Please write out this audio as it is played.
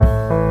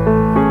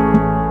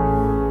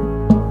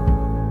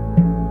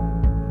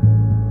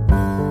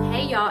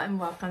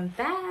welcome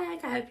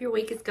back. I hope your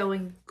week is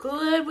going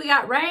good. We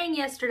got rain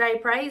yesterday,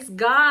 praise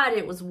God.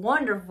 It was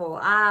wonderful.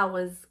 I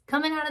was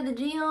coming out of the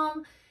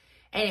gym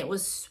and it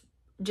was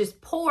just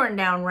pouring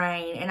down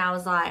rain, and I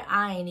was like,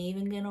 I ain't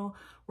even gonna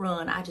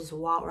run. I just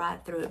walked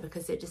right through it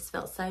because it just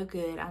felt so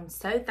good. I'm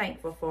so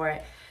thankful for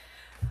it.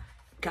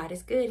 God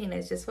is good. He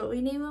knows just what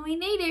we need when we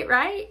need it,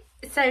 right?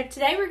 So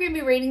today we're going to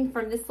be reading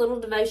from this little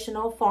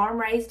devotional, Farm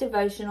Raised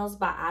Devotionals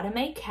by Ida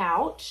Mae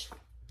Couch.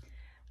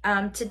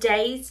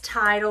 Today's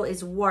title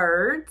is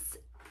Words.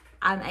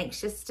 I'm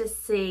anxious to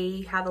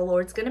see how the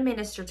Lord's going to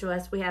minister to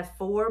us. We have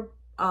 4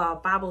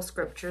 Bible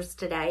scriptures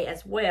today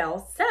as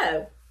well.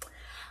 So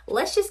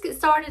let's just get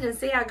started and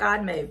see how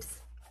God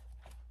moves.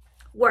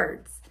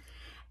 Words.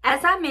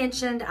 As I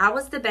mentioned, I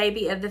was the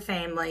baby of the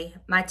family.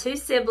 My 2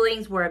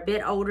 siblings were a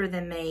bit older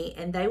than me,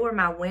 and they were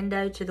my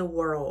window to the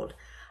world.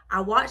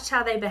 I watched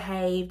how they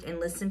behaved and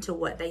listened to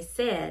what they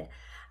said.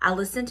 I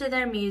listened to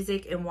their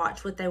music and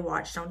watched what they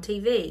watched on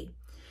TV.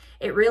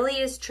 It really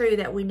is true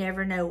that we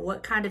never know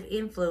what kind of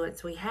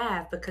influence we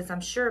have, because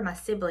I'm sure my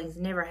siblings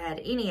never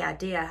had any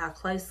idea how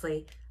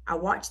closely I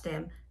watched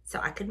them so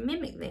I could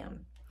mimic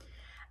them.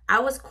 I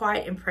was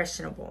quite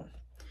impressionable.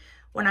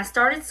 When I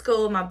started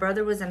school, my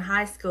brother was in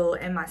high school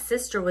and my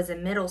sister was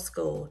in middle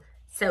school.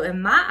 So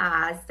in my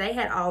eyes, they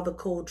had all the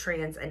cool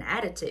trends and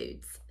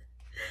attitudes.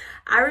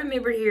 I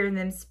remember hearing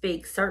them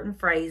speak certain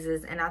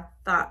phrases and I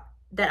thought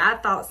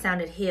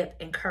sounded hip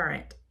and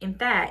current. In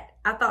fact,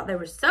 I thought they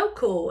were so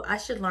cool, I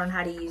should learn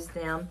how to use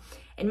them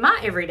in my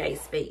everyday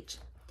speech.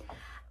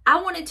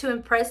 I wanted to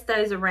impress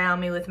those around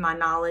me with my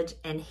knowledge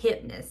and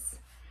hipness.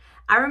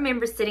 I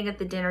remember sitting at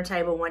the dinner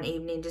table one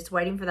evening just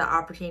waiting for the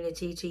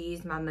opportunity to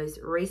use my most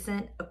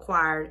recent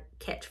acquired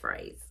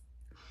catchphrase.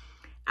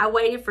 I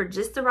waited for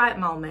just the right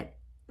moment.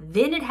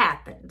 Then it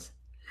happened.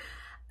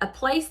 A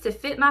place to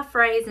fit my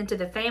phrase into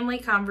the family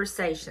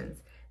conversations.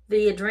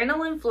 The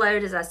adrenaline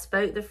flowed as I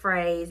spoke the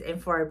phrase,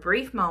 and for a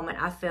brief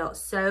moment I felt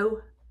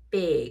so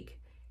big,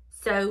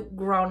 so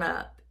grown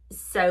up,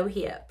 so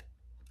hip.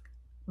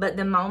 But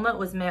the moment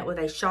was met with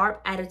a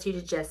sharp attitude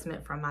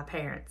adjustment from my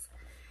parents.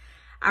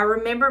 I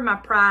remember my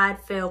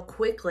pride fell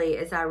quickly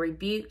as I was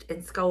rebuked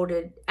and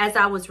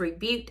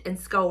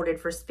scolded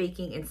for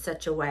speaking in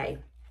such a way.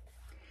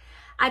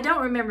 I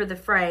don't remember the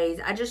phrase,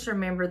 I just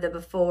remember the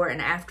before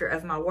and after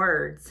of my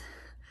words.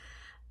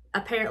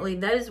 Apparently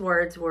those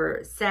words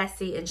were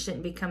sassy and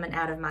shouldn't be coming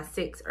out of my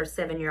 6 or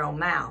 7-year-old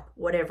mouth,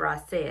 whatever I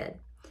said.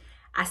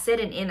 I said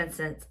in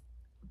innocence,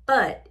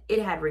 but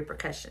it had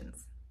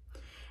repercussions.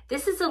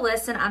 This is a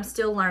lesson I'm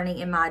still learning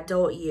in my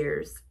adult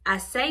years. I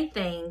say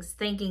things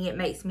thinking it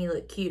makes me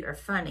look cute or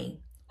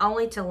funny,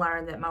 only to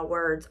learn that my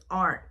words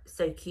aren't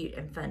so cute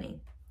and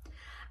funny.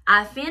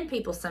 I offend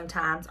people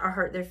sometimes or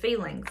hurt their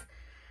feelings.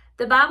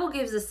 The Bible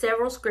gives us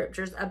several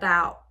scriptures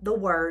about the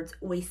words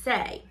we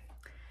say.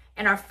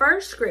 And our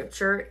first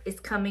scripture is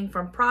coming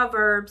from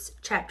Proverbs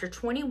chapter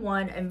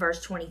 21 and verse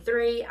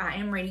 23. I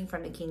am reading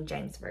from the King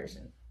James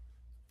Version.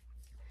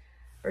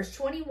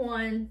 Chapter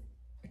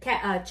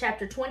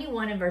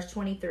 21 and verse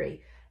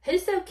 23.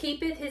 Whoso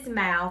keepeth his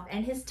mouth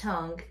and his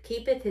tongue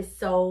keepeth his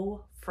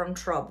soul from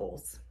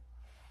troubles.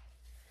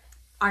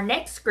 Our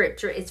next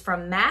scripture is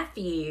from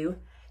Matthew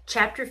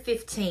chapter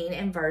 15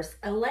 and verse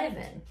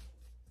 11.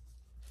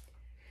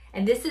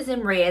 And this is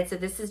in red, so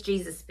this is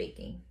Jesus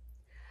speaking.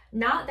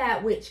 Not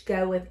that which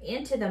goeth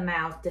into the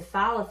mouth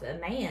defileth a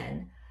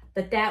man,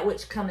 but that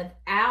which cometh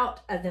out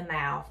of the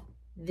mouth,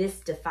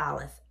 this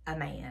defileth a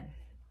man.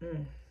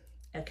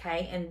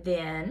 Okay, and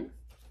then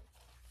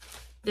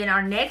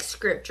our next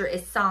scripture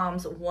is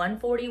Psalms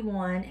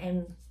 141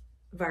 and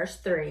verse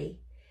 3.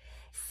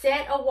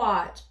 Set a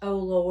watch, O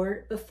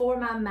Lord, before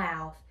my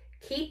mouth.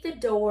 Keep the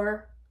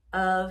door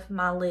of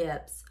my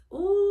lips.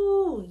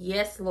 Ooh,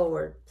 yes,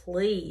 Lord,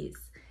 please.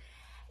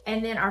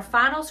 And then our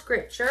final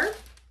scripture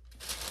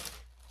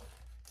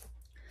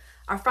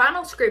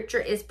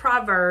is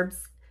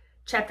Proverbs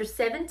chapter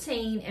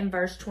 17 and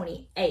verse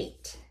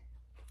 28.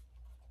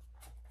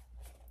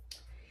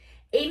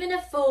 Even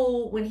a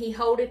fool, when he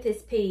holdeth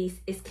his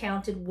peace, is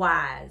counted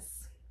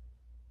wise.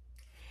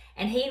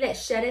 And he that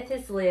shutteth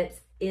his lips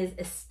is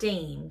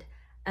esteemed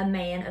a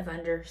man of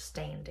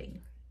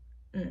understanding.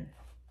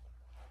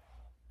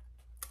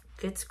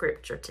 Good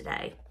scripture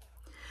today.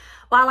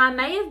 While I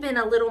may have been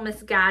a little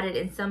misguided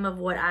in some of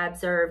what I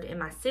observed in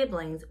my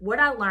siblings, what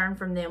I learned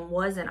from them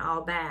wasn't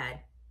all bad.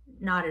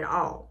 Not at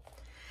all.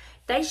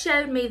 They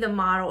showed me the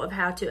model of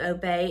how to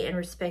obey and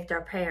respect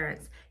our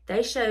parents.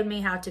 They showed me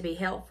how to be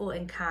helpful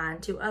and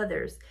kind to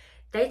others.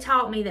 They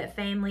taught me that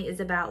family is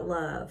about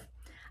love.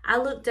 I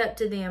looked up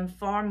to them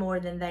far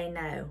more than they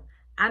know.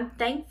 I'm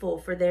thankful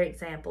for their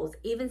examples,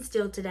 even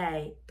still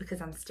today,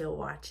 because I'm still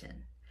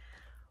watching.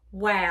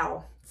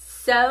 Wow,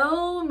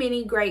 so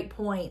many great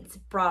points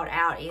brought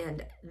out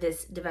in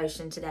this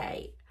devotion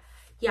today.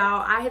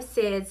 Y'all, I have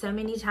said so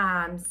many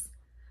times,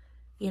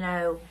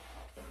 life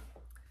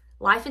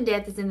and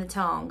death is in the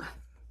tongue,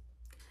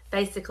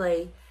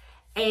 basically.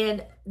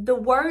 And the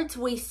words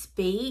we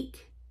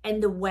speak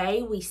and the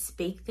way we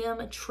speak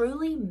them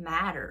truly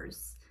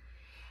matters.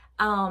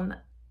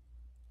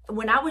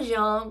 when I was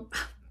young,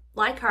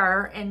 like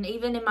her, and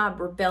even in my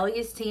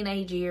rebellious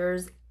teenage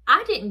years,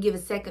 I didn't give a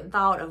second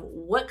thought of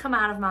what come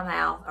out of my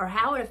mouth or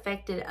how it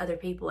affected other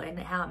people and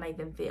how it made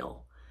them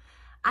feel.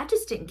 I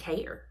just didn't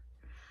care.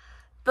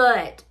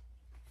 But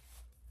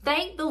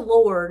thank the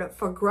Lord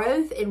for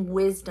growth and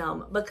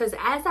wisdom, because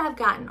as I've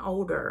gotten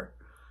older,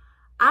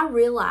 I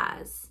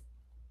realize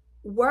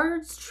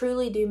words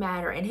truly do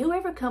matter. And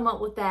whoever come up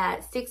with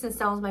that, sticks and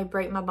stones may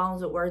break my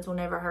bones, but words will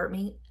never hurt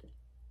me,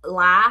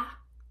 lie.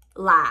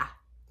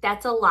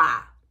 That's a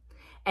lie.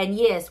 And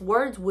yes,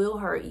 words will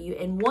hurt you.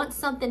 And once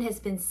something has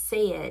been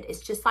said,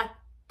 it's just like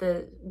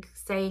the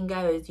saying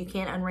goes, you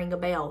can't unring a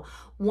bell.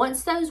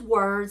 Once those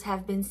words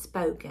have been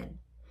spoken,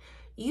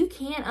 you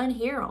can't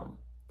unhear them.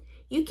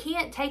 You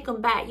can't take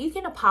them back. You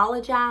can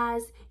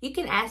apologize. You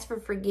can ask for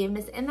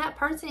forgiveness, and that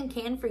person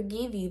can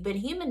forgive you. But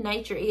human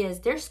nature is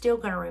they're still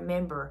going to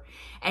remember,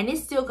 and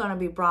it's still going to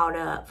be brought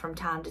up from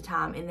time to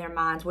time in their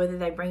minds, whether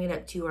they bring it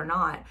up to you or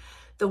not,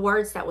 the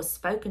words that was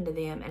spoken to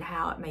them and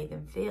how it made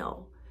them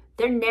feel.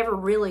 They're never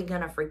really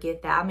going to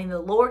forget that. I mean, the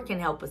Lord can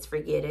help us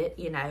forget it,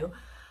 you know,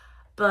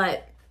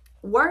 but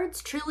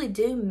words truly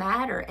do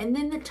matter. And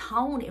then the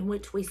tone in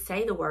which we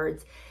say the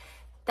words,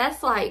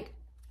 that's like,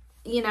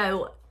 you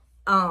know,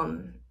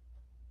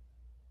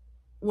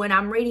 when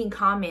I'm reading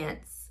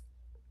comments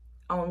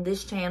on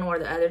this channel or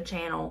the other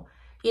channel,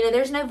 you know,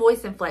 there's no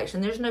voice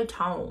inflection, there's no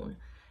tone.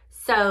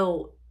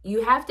 So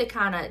you have to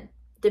kind of,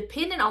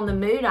 depending on the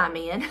mood I'm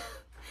in,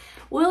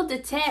 will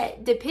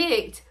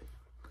depict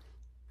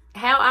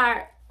how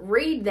I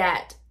read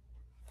that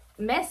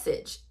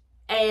message.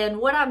 And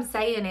what I'm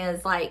saying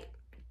is, like,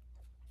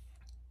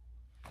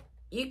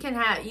 you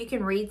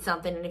can read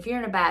something, and if you're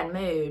in a bad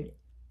mood,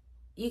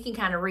 you can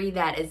kind of read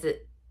that as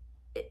it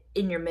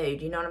in your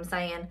mood, you know what I'm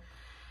saying?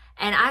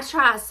 And I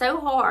try so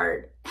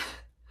hard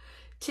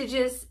to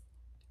just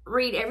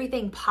read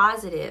everything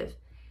positive.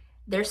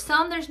 There's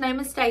no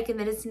mistaking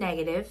that it's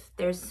negative.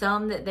 There's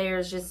some that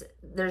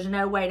there's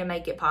no way to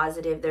make it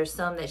positive. There's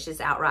some that's just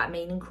outright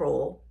mean and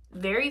cruel.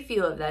 Very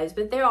few of those,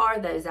 but there are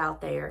those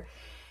out there.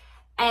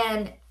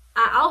 And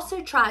I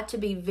also try to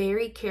be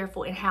very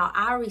careful in how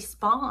I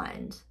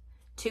respond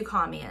to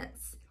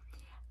comments.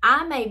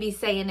 I may be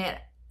saying it,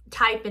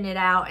 typing it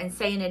out and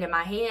saying it in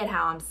my head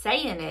how I'm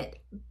saying it,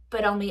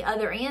 but on the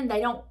other end, they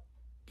don't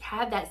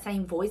have that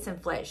same voice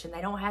inflection.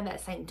 They don't have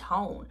that same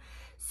tone.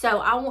 So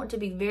I want to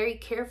be very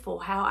careful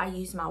how I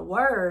use my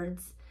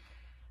words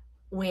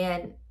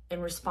when in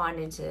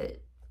responding to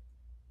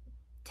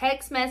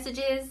text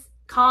messages,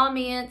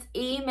 comments,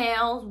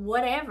 emails,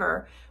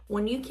 whatever.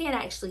 When you can't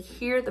actually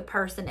hear the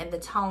person and the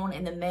tone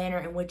and the manner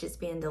in which it's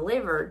being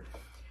delivered,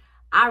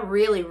 I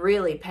really,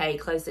 really pay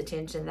close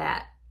attention to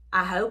that.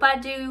 I hope I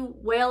do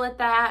well at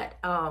that.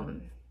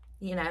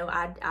 You know,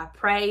 I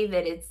pray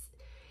that it's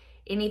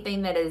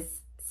anything that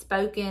is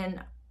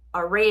spoken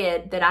or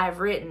read that I've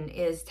written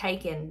is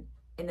taken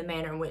in the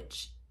manner in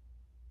which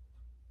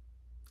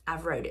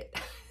I've wrote it.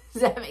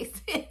 Does that make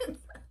sense?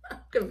 I'm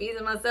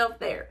confusing myself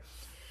there.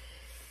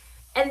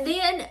 And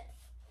then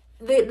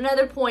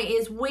another point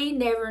is we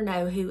never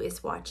know who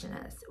is watching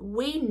us.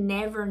 We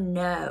never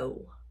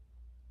know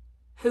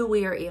who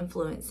we are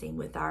influencing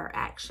with our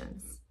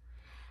actions.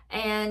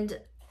 And,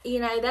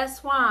 you know,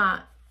 that's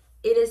why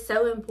it is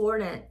so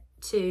important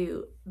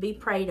to be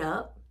prayed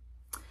up,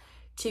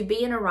 to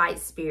be in a right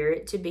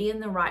spirit, to be in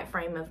the right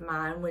frame of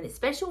mind,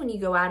 especially when you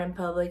go out in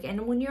public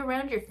and when you're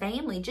around your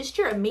family, just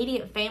your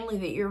immediate family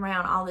that you're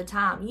around all the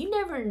time. You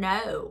never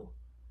know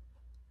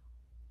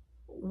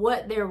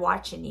what they're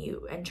watching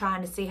you and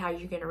trying to see how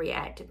you're going to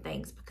react to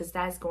things, because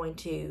that's going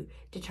to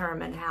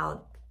determine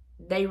how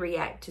they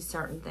react to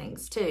certain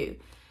things too.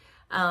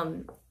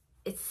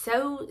 It's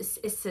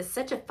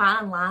such a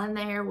fine line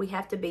there. We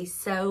have to be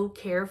so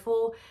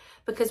careful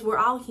because we're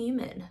all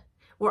human.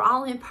 We're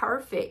all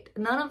imperfect.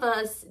 None of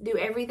us do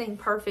everything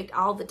perfect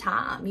all the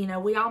time. You know,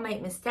 we all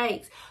make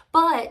mistakes,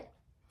 but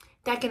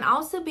that can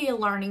also be a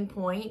learning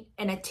point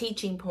and a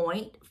teaching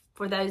point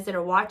for those that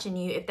are watching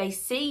you. If they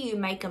see you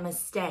make a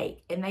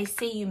mistake and they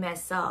see you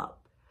mess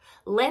up,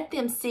 let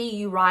them see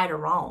you right or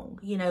wrong.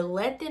 You know,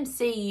 let them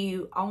see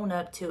you own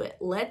up to it.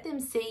 Let them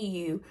see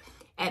you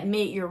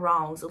admit your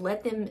wrongs.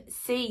 Let them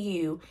see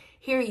you,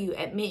 hear you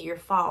admit your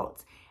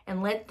faults,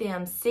 and let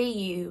them see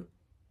you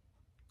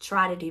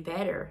try to do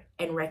better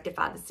and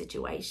rectify the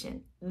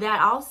situation.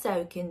 That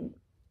also can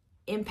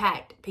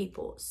impact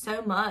people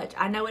so much.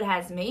 I know it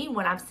has me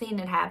when I've seen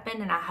it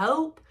happen, and I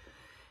hope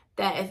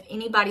that if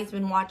anybody's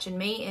been watching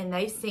me and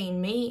they've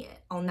seen me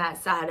on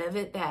that side of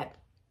it, that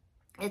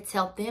it's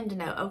helped them to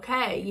know,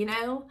 okay, you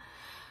know,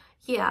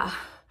 yeah,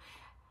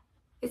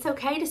 it's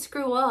okay to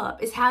screw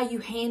up. It's how you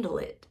handle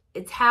it.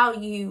 It's how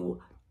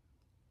you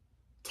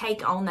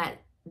take on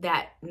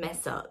that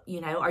mess up, you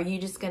know. Are you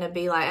just going to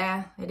be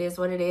like, it is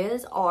what it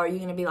is? Or are you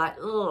going to be like,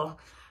 oh,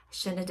 I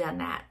shouldn't have done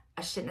that.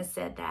 I shouldn't have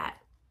said that.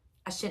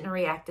 I shouldn't have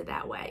reacted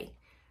that way.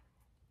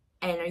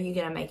 And are you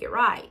going to make it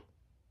right?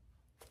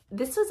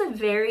 This was a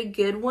very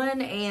good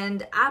one,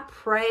 and I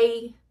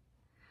pray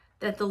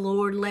that the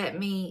Lord let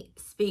me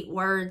speak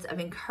words of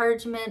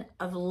encouragement,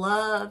 of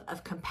love,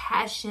 of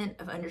compassion,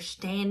 of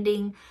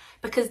understanding,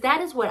 because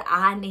that is what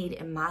I need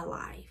in my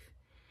life.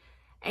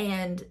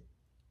 And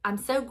I'm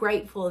so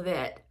grateful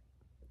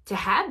to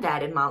have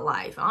that in my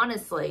life.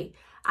 Honestly,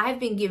 I've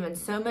been given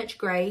so much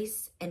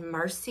grace and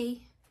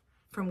mercy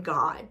from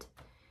God.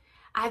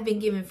 I've been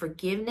given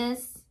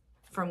forgiveness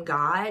from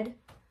God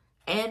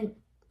and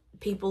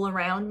people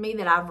around me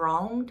that I've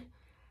wronged.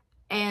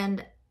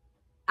 And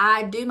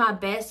I do my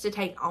best to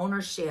take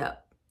ownership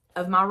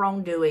of my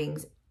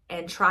wrongdoings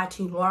and try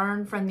to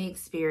learn from the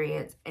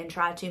experience and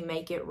try to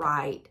make it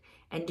right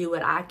and do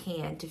what I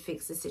can to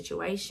fix the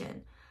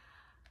situation.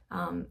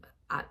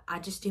 I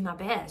just do my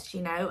best,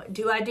 you know.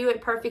 Do I do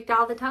it perfect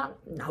all the time?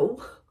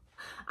 No.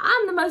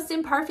 I'm the most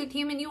imperfect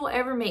human you will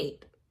ever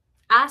meet.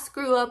 I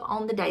screw up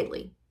on the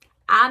daily.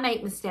 I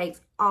make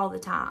mistakes all the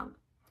time.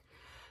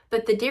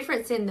 But the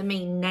difference in the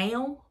me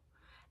now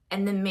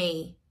and the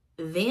me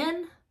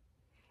then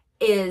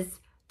is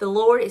the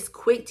Lord is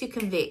quick to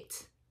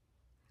convict.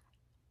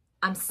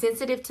 I'm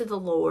sensitive to the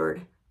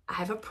Lord. I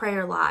have a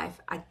prayer life.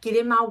 I get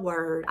in my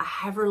word. I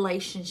have a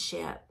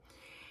relationship.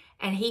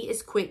 And he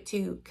is quick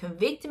to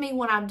convict me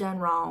when I've done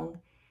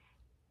wrong.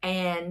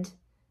 And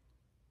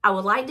I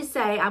would like to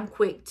say I'm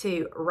quick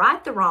to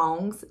right the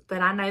wrongs,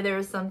 but I know there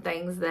are some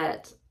things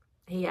that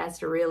he has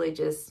to really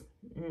just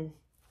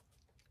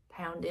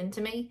pound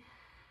into me.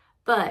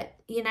 But,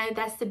 you know,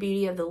 that's the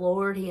beauty of the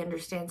Lord. He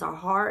understands our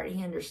heart.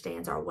 He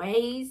understands our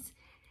ways.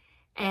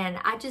 And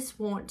I just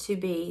want to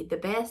be the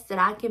best that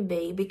I can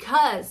be,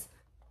 because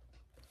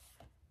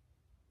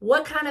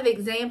what kind of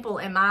example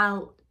am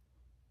I,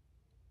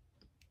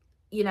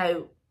 you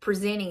know,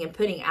 presenting and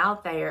putting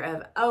out there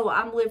of, oh,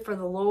 I'm living for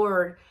the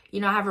Lord.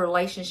 You know, I have a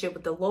relationship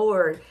with the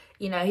Lord.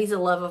 You know, he's the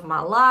love of my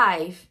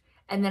life.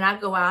 And then I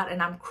go out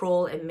and I'm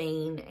cruel and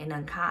mean and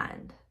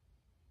unkind.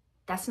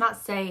 That's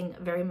not saying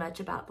very much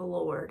about the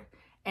Lord.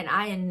 And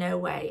I in no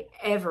way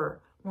ever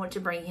want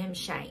to bring him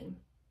shame.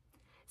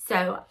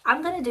 So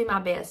I'm going to do my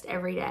best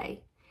every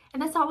day.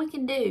 And that's all we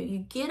can do. You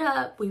get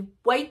up, we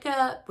wake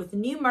up with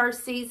new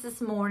mercies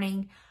this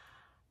morning,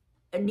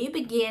 a new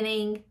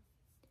beginning.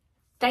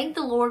 Thank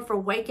the Lord for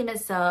waking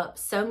us up.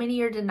 So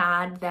many are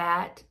denied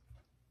that.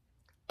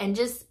 And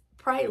just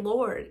pray,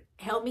 Lord,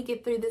 help me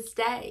get through this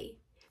day.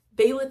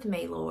 Be with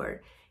me,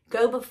 Lord.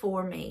 Go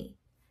before me.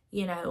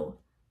 You know,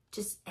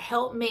 just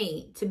help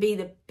me to be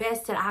the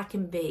best that I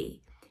can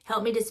be.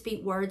 Help me to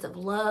speak words of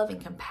love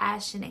and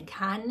compassion and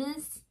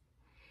kindness.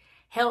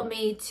 Help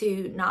me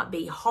to not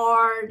be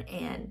hard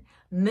and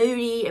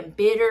moody and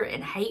bitter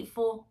and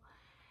hateful.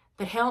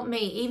 But help me,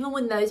 even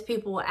when those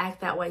people will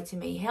act that way to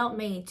me, help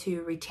me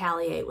to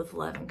retaliate with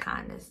love and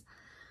kindness.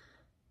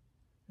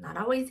 Not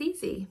always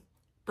easy,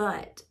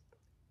 but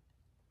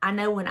I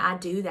know when I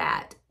do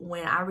that,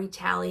 when I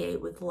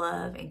retaliate with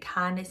love and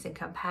kindness and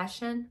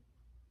compassion,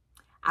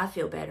 I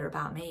feel better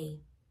about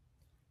me.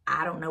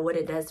 I don't know what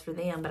it does for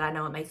them, but I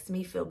know it makes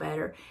me feel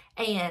better.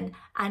 And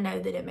I know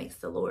that it makes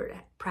the Lord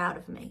proud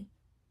of me.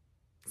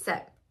 So,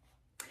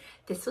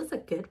 this was a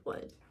good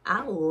one.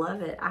 I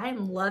love it. I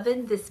am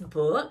loving this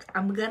book.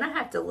 I'm going to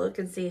have to look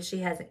and see if she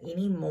has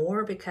any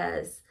more,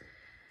 because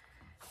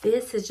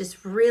this is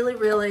just really,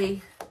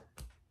 really,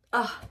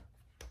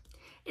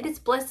 it has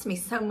blessed me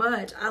so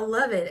much. I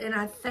love it. And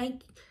I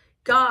thank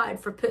God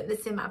for putting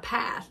this in my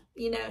path.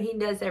 You know, he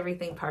does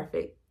everything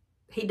perfect.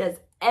 He does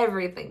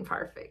everything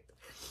perfect.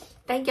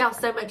 Thank y'all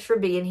so much for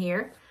being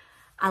here.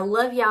 I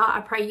love y'all.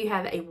 I pray you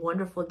have a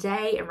wonderful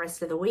day and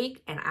rest of the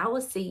week. And I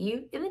will see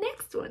you in the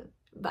next one.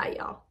 Bye,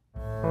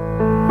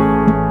 y'all.